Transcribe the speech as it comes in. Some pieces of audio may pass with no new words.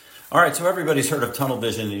All right, so everybody's heard of tunnel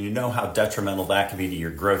vision, and you know how detrimental that can be to your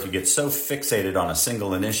growth. You get so fixated on a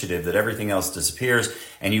single initiative that everything else disappears,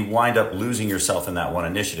 and you wind up losing yourself in that one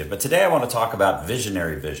initiative. But today I want to talk about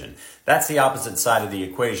visionary vision. That's the opposite side of the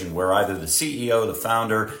equation, where either the CEO, the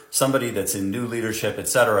founder, somebody that's in new leadership,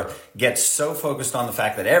 etc., gets so focused on the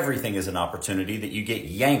fact that everything is an opportunity that you get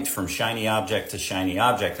yanked from shiny object to shiny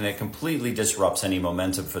object, and it completely disrupts any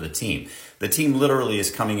momentum for the team. The team literally is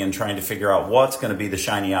coming in trying to figure out what's going to be the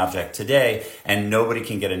shiny object today, and nobody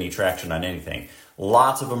can get any traction on anything.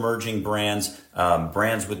 Lots of emerging brands,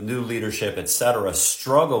 brands with new leadership, etc.,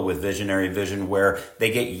 struggle with visionary vision, where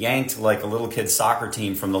they get yanked like a little kid's soccer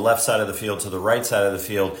team from the left side of the field to the right side of the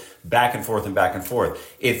field, back and forth and back and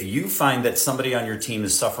forth. If you find that somebody on your team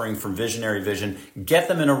is suffering from visionary vision, get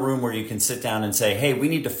them in a room where you can sit down and say, hey, we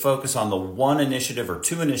need to focus on the one initiative or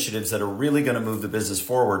two initiatives that are really going to move the business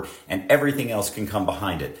forward, and everything else can come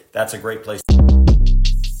behind it. That's a great place.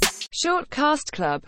 Shortcast Club.